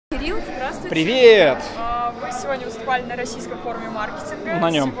Здравствуйте. Привет! Вы сегодня выступали на Российском форуме маркетинга.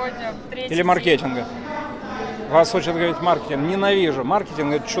 На нем. Сегодня третий Или маркетинга. Вас учат говорить маркетинг. Ненавижу.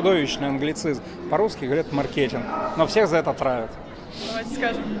 Маркетинг — это чудовищный англицизм. По-русски говорят маркетинг. Но всех за это травят. Давайте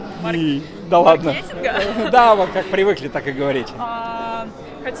скажем. Да ладно. Маркетинга? Да, вот как привыкли, так и говорите.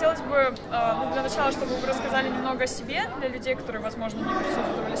 Хотелось бы, для начала, чтобы вы рассказали немного о себе для людей, которые, возможно, не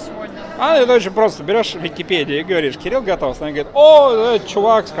присутствовали сегодня. Это очень просто. Берешь Википедию и говоришь: Кирилл Готовцев. Они говорят: о, это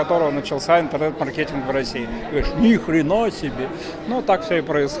чувак, с которого начался интернет-маркетинг в России. И говоришь: ни хрена себе. Ну, так все и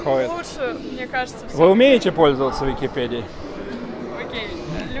происходит. Лучше, мне кажется, все. Вы умеете пользоваться Википедией? Окей,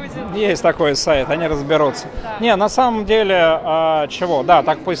 люди... Есть такой сайт, они разберутся. Да. Не, на самом деле, чего? Да,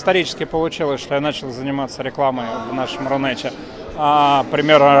 так по-исторически получилось, что я начал заниматься рекламой в нашем Рунете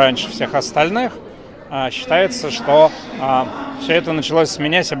примерно раньше всех остальных. Считается, что все это началось с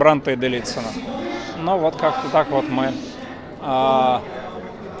меня, Сибранта и Делицына. Ну вот как-то так вот мы...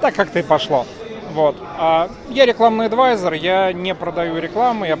 так как-то и пошло. Вот. Я рекламный адвайзер, я не продаю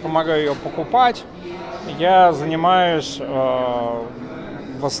рекламу, я помогаю ее покупать. Я занимаюсь в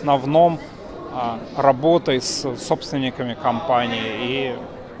основном работой с собственниками компании. И,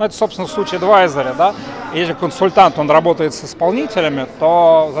 это, собственно, суть адвайзера, да. Если консультант, он работает с исполнителями,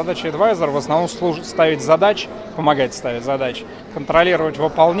 то задача адвайзера в основном ставить задачи, помогать ставить задачи, контролировать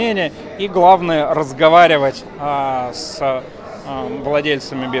выполнение и, главное, разговаривать с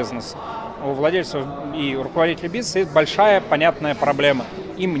владельцами бизнеса. У владельцев и руководителей бизнеса есть большая понятная проблема.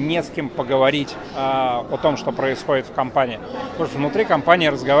 Им не с кем поговорить о том, что происходит в компании. Потому что внутри компании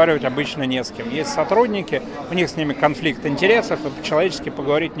разговаривать обычно не с кем. Есть сотрудники, у них с ними конфликт интересов, и по-человечески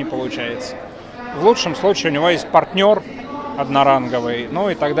поговорить не получается. В лучшем случае у него есть партнер одноранговый, ну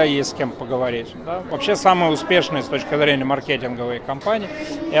и тогда есть с кем поговорить. Да? Вообще самые успешные с точки зрения маркетинговой компании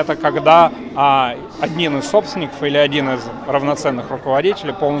 — это когда один из собственников или один из равноценных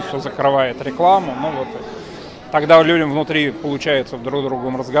руководителей полностью закрывает рекламу. Ну, вот, тогда людям внутри получается друг с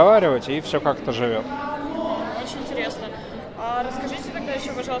другом разговаривать, и все как-то живет. Очень интересно. Расскажите тогда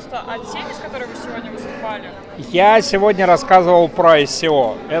еще, пожалуйста, о теме, с которой вы сегодня выступали. Я сегодня рассказывал про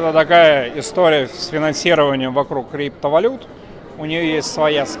ICO. Это такая история с финансированием вокруг криптовалют. У нее есть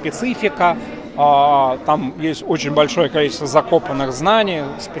своя специфика. Там есть очень большое количество закопанных знаний.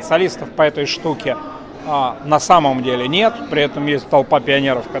 Специалистов по этой штуке на самом деле нет. При этом есть толпа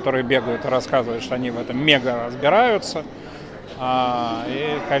пионеров, которые бегают и рассказывают, что они в этом мега разбираются.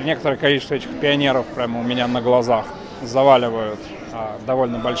 И некоторое количество этих пионеров прямо у меня на глазах заваливают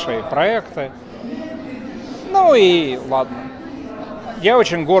довольно большие проекты. Ну и ладно. Я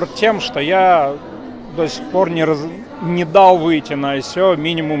очень горд тем, что я до сих пор не дал выйти на ICO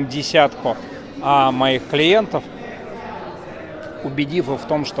минимум десятку моих клиентов, убедив их в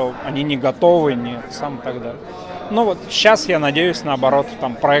том, что они не готовы, не сам и так далее. Ну вот сейчас я надеюсь, наоборот,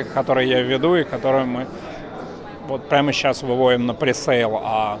 там проект, который я веду и который мы вот прямо сейчас выводим на пресейл,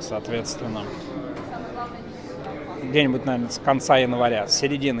 соответственно, где-нибудь, наверное, с конца января, с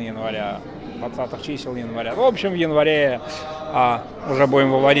середины января, 20-х чисел января. В общем, в январе уже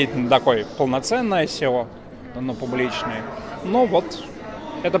будем выводить на такой полноценное ICO, на публичный. Ну вот,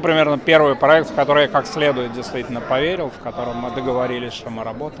 это примерно первый проект, в который я как следует действительно поверил, в котором мы договорились, что мы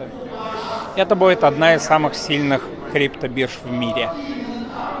работаем. Это будет одна из самых сильных криптобирж в мире.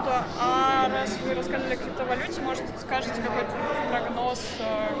 Раз вы рассказывали о криптовалюте, может, скажете какой-то прогноз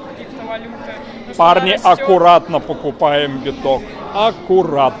криптовалюты? Парни, аккуратно покупаем биток.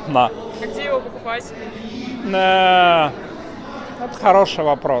 Аккуратно. А где его покупать? Это хороший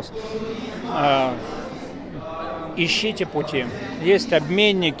вопрос. Ищите пути. Есть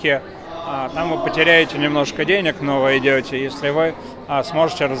обменники, там вы потеряете немножко денег, но вы идете. Если вы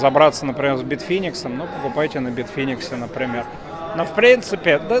сможете разобраться, например, с Bitfinex, ну, покупайте на Bitfinex, например. Но, в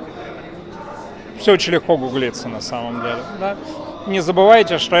принципе, да, все очень легко гуглится на самом деле. Да? Не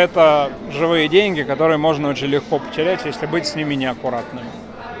забывайте, что это живые деньги, которые можно очень легко потерять, если быть с ними неаккуратными.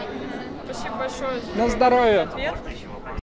 Спасибо большое за На здоровье. ответ.